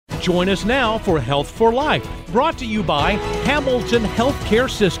Join us now for Health for Life, brought to you by Hamilton Healthcare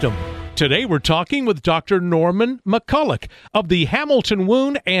System. Today we're talking with Dr. Norman McCulloch of the Hamilton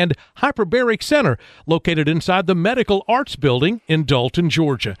Wound and Hyperbaric Center, located inside the Medical Arts Building in Dalton,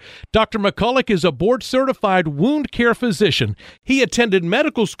 Georgia. Dr. McCulloch is a board-certified wound care physician. He attended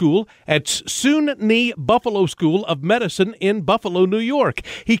medical school at SUNY Buffalo School of Medicine in Buffalo, New York.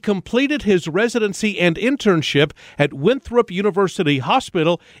 He completed his residency and internship at Winthrop University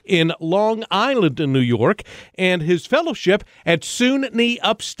Hospital in Long Island, New York, and his fellowship at SUNY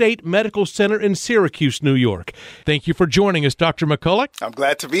Upstate Medical Center in Syracuse, New York. Thank you for joining us, Dr. McCulloch. I'm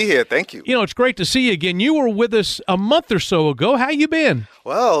glad to be here. Thank you. You know, it's great to see you again. You were with us a month or so ago. How you been?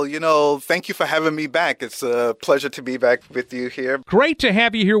 Well, thank you for having me back. It's a pleasure to be back with you here. Great to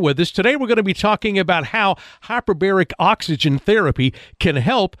have you here with us. Today we're going to be talking about how hyperbaric oxygen therapy can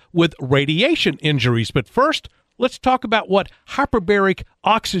help with radiation injuries. But first, let's talk about what hyperbaric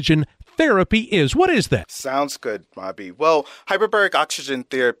oxygen therapy is. What is that? Sounds good, Bobby. Well, hyperbaric oxygen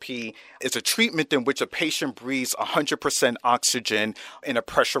therapy is a treatment in which a patient breathes 100% oxygen in a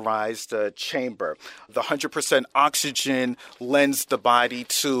pressurized chamber. The 100% oxygen lends the body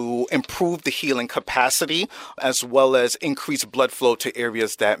to improve the healing capacity as well as increase blood flow to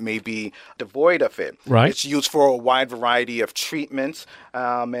areas that may be devoid of it. Right. It's used for a wide variety of treatments,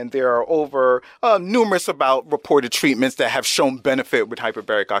 and there are over numerous reported treatments that have shown benefit with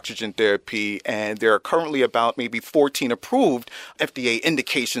hyperbaric oxygen therapy, and there are currently about maybe 14 approved FDA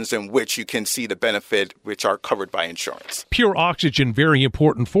indications in which you can see the benefit, which are covered by insurance. Pure oxygen, very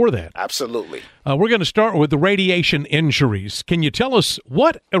important for that. Absolutely. We're going to start with the radiation injuries. Can you tell us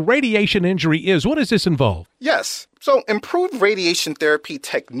what a radiation injury is? What does this involve? Yes. So improved radiation therapy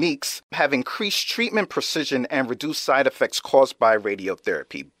techniques have increased treatment precision and reduced side effects caused by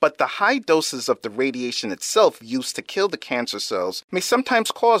radiotherapy. But the high doses of the radiation itself used to kill the cancer cells may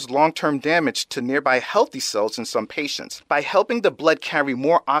sometimes cause long-term damage to nearby healthy cells in some patients. By helping the blood carry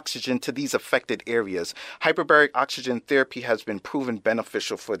more oxygen to these affected areas, hyperbaric oxygen therapy has been proven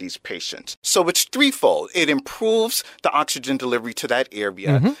beneficial for these patients. So it's threefold. It improves the oxygen delivery to that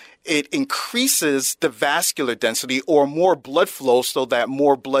area. Mm-hmm. It increases the vascular density or more blood flow so that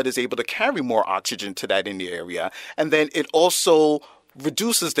more blood is able to carry more oxygen to that in the area. And then it also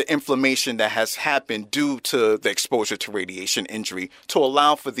reduces the inflammation that has happened due to the exposure to radiation injury to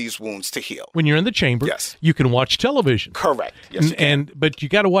allow for these wounds to heal. When you're in the chamber, yes, you can watch television. Correct. Yes, you can. But you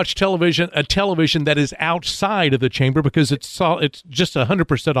got to watch a television that is outside of the chamber because it's just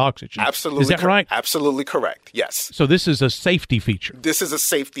 100% oxygen. Absolutely. Is that right? Absolutely correct. Yes. So this is a safety feature. This is a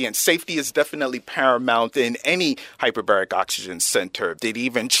safety, and safety is definitely paramount in any hyperbaric oxygen center. It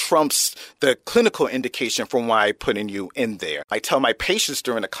even trumps the clinical indication from why I'm putting you in there. I tell my patients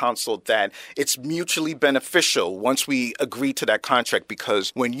during a consult that it's mutually beneficial once we agree to that contract,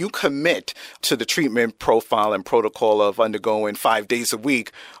 because when you commit to the treatment profile and protocol of undergoing 5 days a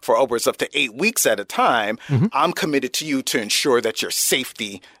week for upwards up to 8 weeks at a time, mm-hmm, I'm committed to you to ensure that your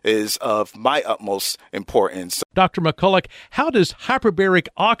safety is of my utmost importance. Dr. McCulloch, how does hyperbaric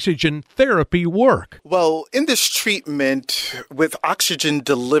oxygen therapy work? Well, in this treatment, with oxygen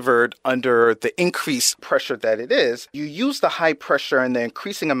delivered under the increased pressure that it is, you use the high pressure and the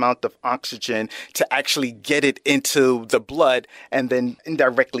increasing amount of oxygen to actually get it into the blood and then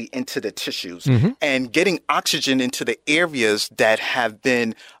indirectly into the tissues. Mm-hmm. And getting oxygen into the areas that have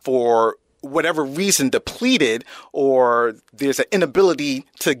been, for whatever reason, depleted, or there's an inability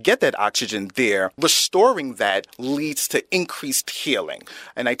to get that oxygen there, restoring that leads to increased healing.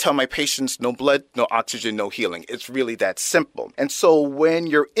 And I tell my patients, no blood, no oxygen, no healing. It's really that simple. And so when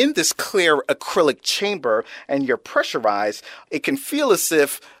you're in this clear acrylic chamber and you're pressurized, it can feel as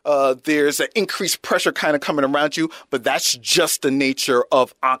if there's an increased pressure kind of coming around you, but that's just the nature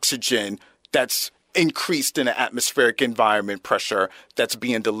of oxygen that's increased in an atmospheric environment pressure that's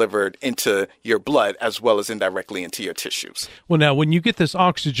being delivered into your blood as well as indirectly into your tissues. Well, now, when you get this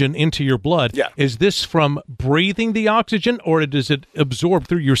oxygen into your blood, is this from breathing the oxygen or does it absorb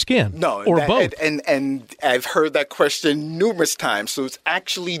through your skin? No. Or both? And I've heard that question numerous times. So it's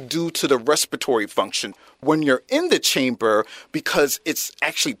actually due to the respiratory function. When you're in the chamber, because it's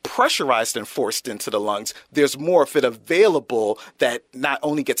actually pressurized and forced into the lungs, there's more of it available that not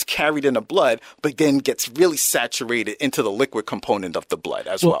only gets carried in the blood, but then gets really saturated into the liquid component of the blood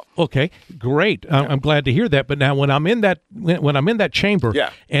as well. Okay, great. I'm glad to hear that. But now when I'm in that chamber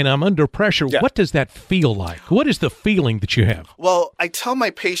and I'm under pressure, what does that feel like? What is the feeling that you have? Well, I tell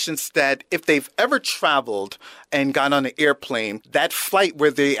my patients that if they've ever traveled and got on an airplane, that flight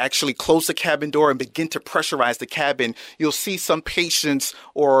where they actually close the cabin door and begin to pressurize the cabin, you'll see some patients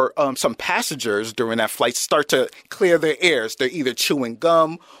or some passengers during that flight start to clear their ears. They're either chewing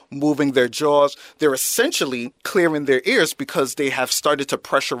gum, moving their jaws. They're essentially clearing their ears because they have started to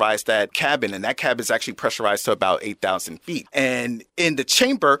pressurize that cabin, and that cabin is actually pressurized to about 8,000 feet. And in the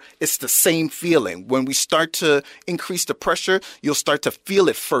chamber, it's the same feeling. When we start to increase the pressure, you'll start to feel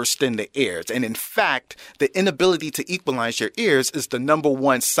it first in the ears. And in fact, the inability to equalize your ears is the number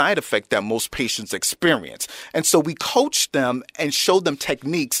one side effect that most patients experience. And so we coach them and show them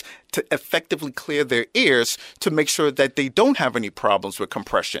techniques to effectively clear their ears to make sure that they don't have any problems with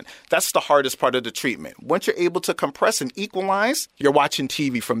compression. That's the hardest part of the treatment. Once you're able to compress and equalize, you're watching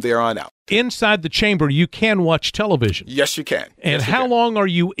TV from there on out. Inside the chamber, you can watch television. Yes, you can. And how long are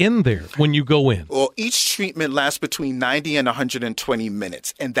you in there when you go in? Well, each treatment lasts between 90 and 120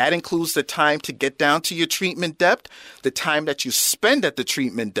 minutes. And that includes the time to get down to your treatment depth, the time that you spend at the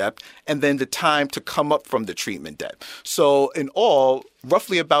treatment depth, and then the time to come up from the treatment depth. So in all,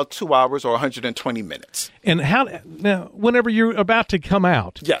 roughly about 2 hours or 120 minutes. And now, whenever you're about to come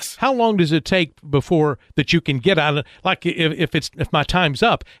out, yes, how long does it take before that you can get out of, like if my time's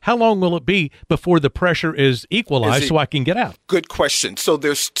up, how long will it be before the pressure is equalized so I can get out? Good question. So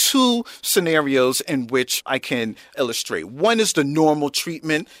there's two scenarios in which I can illustrate. One is the normal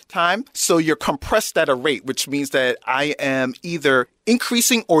treatment time. So you're compressed at a rate, which means that I am either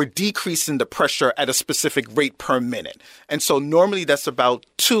increasing or decreasing the pressure at a specific rate per minute. And so normally that's about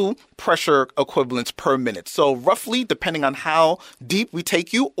 2 pressure equivalents per minute. So roughly, depending on how deep we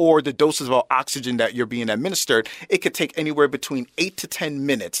take you or the doses of oxygen that you're being administered, it could take anywhere between 8 to 10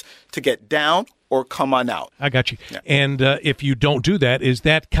 minutes to get down or come on out. I got you. Yeah. And if you don't do that, is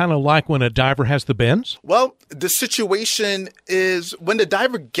that kind of like when a diver has the bends? Well, the situation is when the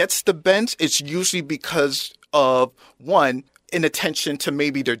diver gets the bends, it's usually because of, one, inattention to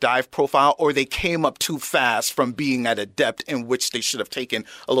maybe their dive profile, or they came up too fast from being at a depth in which they should have taken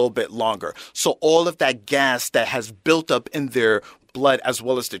a little bit longer. So all of that gas that has built up in their blood as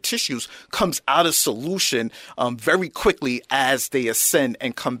well as the tissues comes out of solution very quickly as they ascend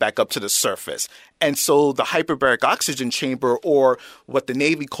and come back up to the surface. And so the hyperbaric oxygen chamber, or what the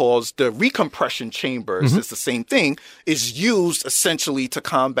Navy calls the recompression chambers, is the same thing, is used essentially to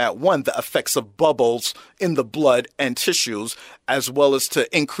combat, one, the effects of bubbles in the blood and tissues, as well as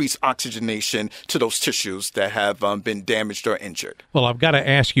to increase oxygenation to those tissues that have been damaged or injured. Well, I've got to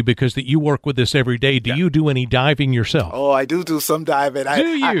ask you, because that you work with this every day, do you do any diving yourself? Oh, I do some diving.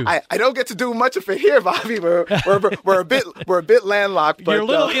 Do you? I don't get to do much of it here, Bobby. We're a bit landlocked. But, you're a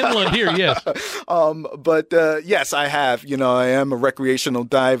little inland here, yes. Yes, I have. I am a recreational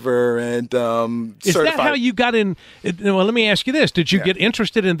diver and certified. Is that how you got in? Well, let me ask you this. Did you get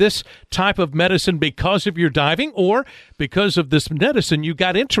interested in this type of medicine because of your diving, or because of this medicine you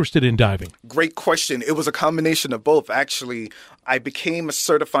got interested in diving? Great question. It was a combination of both, actually. I became a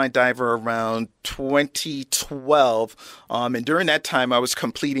certified diver around 2012, and during that time, I was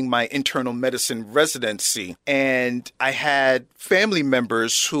completing my internal medicine residency, and I had family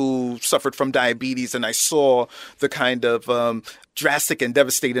members who suffered from diabetes, and I saw the kind of drastic and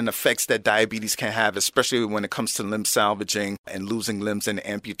devastating effects that diabetes can have, especially when it comes to limb salvaging and losing limbs and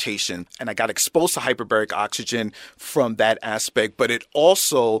amputation. And I got exposed to hyperbaric oxygen from that aspect, but it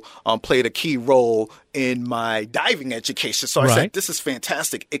also played a key role in my diving education. So I said, this is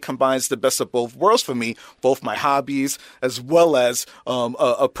fantastic. It combines the best of both worlds for me, both my hobbies as well as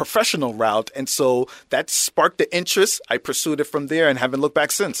a professional route. And so that sparked the interest. I pursued it from there and haven't looked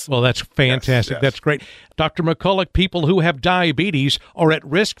back since. Well, that's fantastic. Yes. That's great. Dr. McCulloch, people who have diabetes are at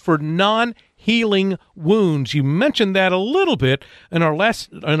risk for non-healing wounds. You mentioned that a little bit in our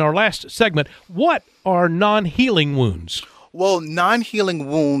last segment. What are non-healing wounds? Well, non-healing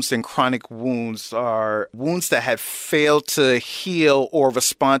wounds and chronic wounds are wounds that have failed to heal or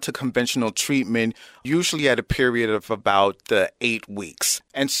respond to conventional treatment, usually at a period of about 8 weeks.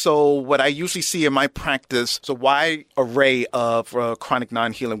 And so what I usually see in my practice is a wide array of chronic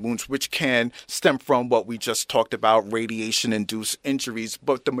non-healing wounds, which can stem from what we just talked about, radiation-induced injuries.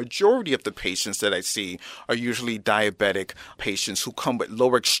 But the majority of the patients that I see are usually diabetic patients who come with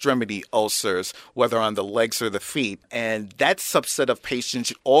lower extremity ulcers, whether on the legs or the feet. And that subset of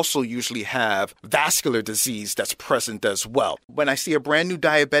patients also usually have vascular disease that's present as well. When I see a brand new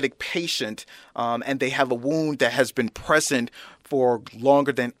diabetic patient and they have a wound that has been present for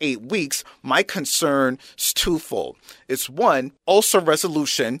longer than 8 weeks, my concern is twofold. It's one, ulcer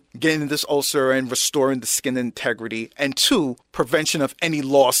resolution, getting this ulcer and restoring the skin integrity, and two, prevention of any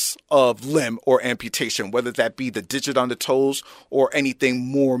loss of limb or amputation, whether that be the digit on the toes or anything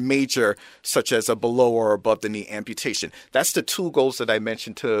more major, such as a below or above the knee amputation. That's the two goals that I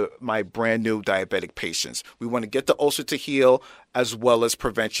mentioned to my brand new diabetic patients. We want to get the ulcer to heal, as well as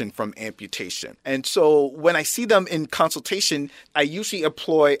prevention from amputation. And so when I see them in consultation, I usually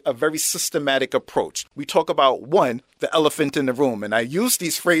employ a very systematic approach. We talk about, one, the elephant in the room, and I use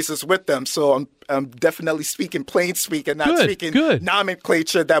these phrases with them, so I'm definitely speaking plain speak and not speaking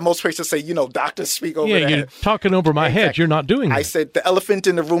nomenclature that most patients say, doctors speak over their head. You're talking over my head. You're not doing that. I said the elephant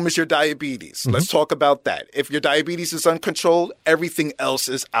in the room is your diabetes. Let's talk about that. If your diabetes is uncontrolled, everything else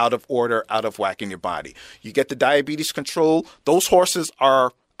is out of order, out of whack in your body. You get the diabetes control, those horses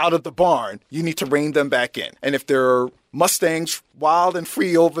are out of the barn. You need to rein them back in. And if they're Mustangs wild and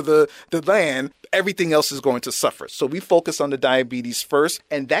free over the land, everything else is going to suffer. So we focus on the diabetes first,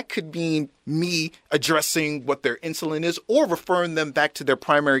 and that could mean me addressing what their insulin is or referring them back to their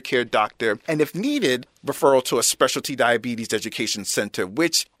primary care doctor. And if needed, referral to a specialty diabetes education center,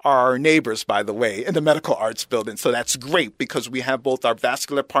 which are our neighbors, by the way, in the medical arts building. So that's great because we have both our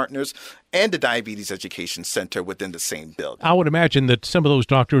vascular partners and the diabetes education center within the same building. I would imagine that some of those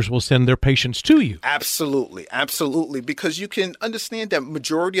doctors will send their patients to you. Absolutely. Because you can understand that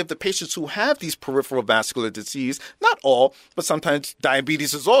majority of the patients who have these peripheral vascular disease, not all, but sometimes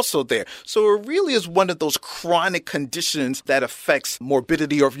diabetes is also there. So it really is one of those chronic conditions that affects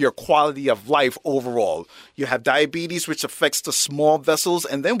morbidity of your quality of life overall. You have diabetes, which affects the small vessels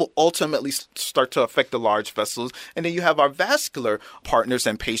and then will ultimately start to affect the large vessels. And then you have our vascular partners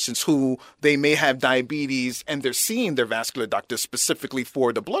and patients who they may have diabetes and they're seeing their vascular doctor specifically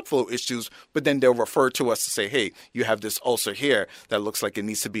for the blood flow issues, but then they'll refer to us to say, hey, you have this ulcer here that looks like it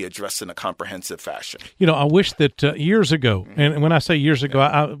needs to be addressed in a comprehensive fashion. I wish that years ago, and when I say years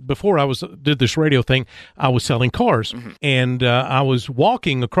ago, before I did this radio thing, I was selling cars, and I was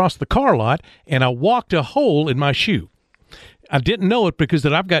walking across the car lot, and I walked a hole in my shoe. I didn't know it because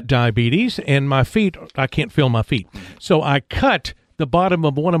that I've got diabetes, and my feet, I can't feel my feet. So I cut the bottom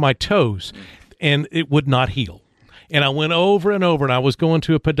of one of my toes, and it would not heal. And I went over and over, and I was going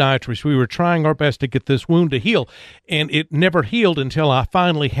to a podiatrist. We were trying our best to get this wound to heal, and it never healed until I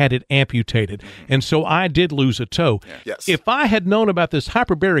finally had it amputated. And so I did lose a toe. Yes. If I had known about this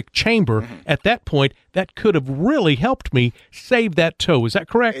hyperbaric chamber at that point, that could have really helped me save that toe. Is that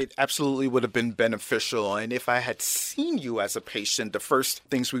correct? It absolutely would have been beneficial. And if I had seen you as a patient, the first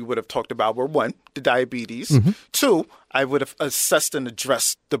things we would have talked about were, one, the diabetes. Two, I would have assessed and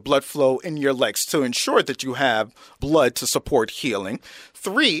addressed the blood flow in your legs to ensure that you have blood to support healing.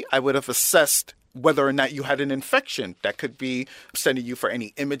 Three, I would have assessed whether or not you had an infection. That could be sending you for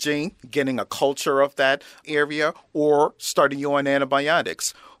any imaging, getting a culture of that area, or starting you on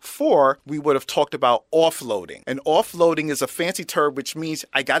antibiotics. Four, we would have talked about offloading. And offloading is a fancy term which means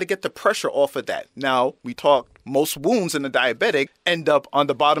I got to get the pressure off of that. Now, we talk most wounds in a diabetic end up on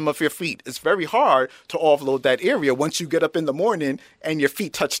the bottom of your feet. It's very hard to offload that area once you get up in the morning and your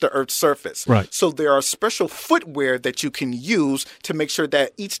feet touch the earth's surface. Right. So there are special footwear that you can use to make sure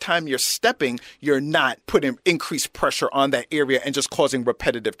that each time you're stepping, you're not putting increased pressure on that area and just causing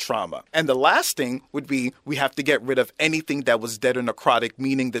repetitive trauma. And the last thing would be we have to get rid of anything that was dead or necrotic,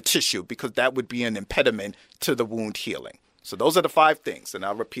 meaning the tissue, because that would be an impediment to the wound healing. So those are the 5 things, and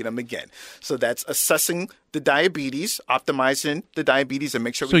I'll repeat them again. So that's assessing the diabetes, optimizing the diabetes, and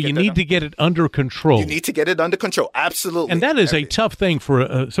make sure we get So you need to get it under control. You need to get it under control, absolutely. And that is a tough thing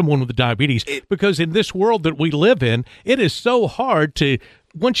for someone with diabetes, because in this world that we live in, it is so hard to,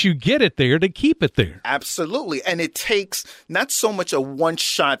 once you get it there, to keep it there. Absolutely. And it takes not so much a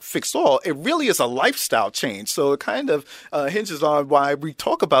one-shot fix-all. It really is a lifestyle change. So it kind of hinges on why we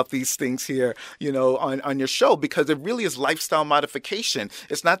talk about these things here, on your show, because it really is lifestyle modification.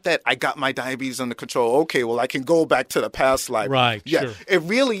 It's not that I got my diabetes under control. Okay, well, I can go back to the past life. Right, yeah, sure. It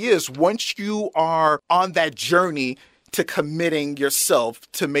really is. Once you are on that journey to committing yourself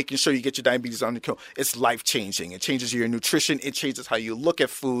to making sure you get your diabetes under control, it's life-changing. It changes your nutrition. It changes how you look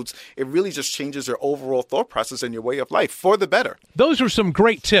at foods. It really just changes your overall thought process and your way of life for the better. Those are some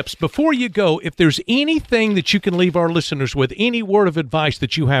great tips. Before you go, if there's anything that you can leave our listeners with, any word of advice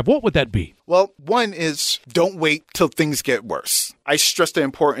that you have, what would that be? Well, one is don't wait till things get worse. I stress the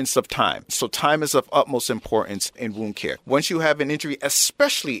importance of time. So time is of utmost importance in wound care. Once you have an injury,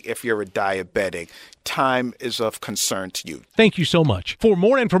 especially if you're a diabetic, time is of concern to you. Thank you so much. For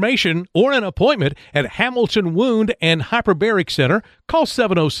more information or an appointment at Hamilton Wound and Hyperbaric Center, call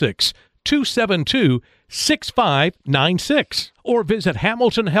 706 888-272-6596 or visit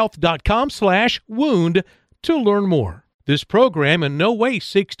hamiltonhealth.com/wound to learn more. This program in no way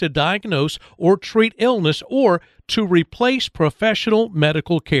seeks to diagnose or treat illness or to replace professional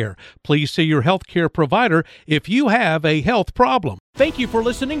medical care. Please see your healthcare provider if you have a health problem. Thank you for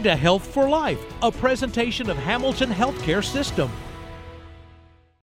listening to Health for Life, a presentation of Hamilton Healthcare System.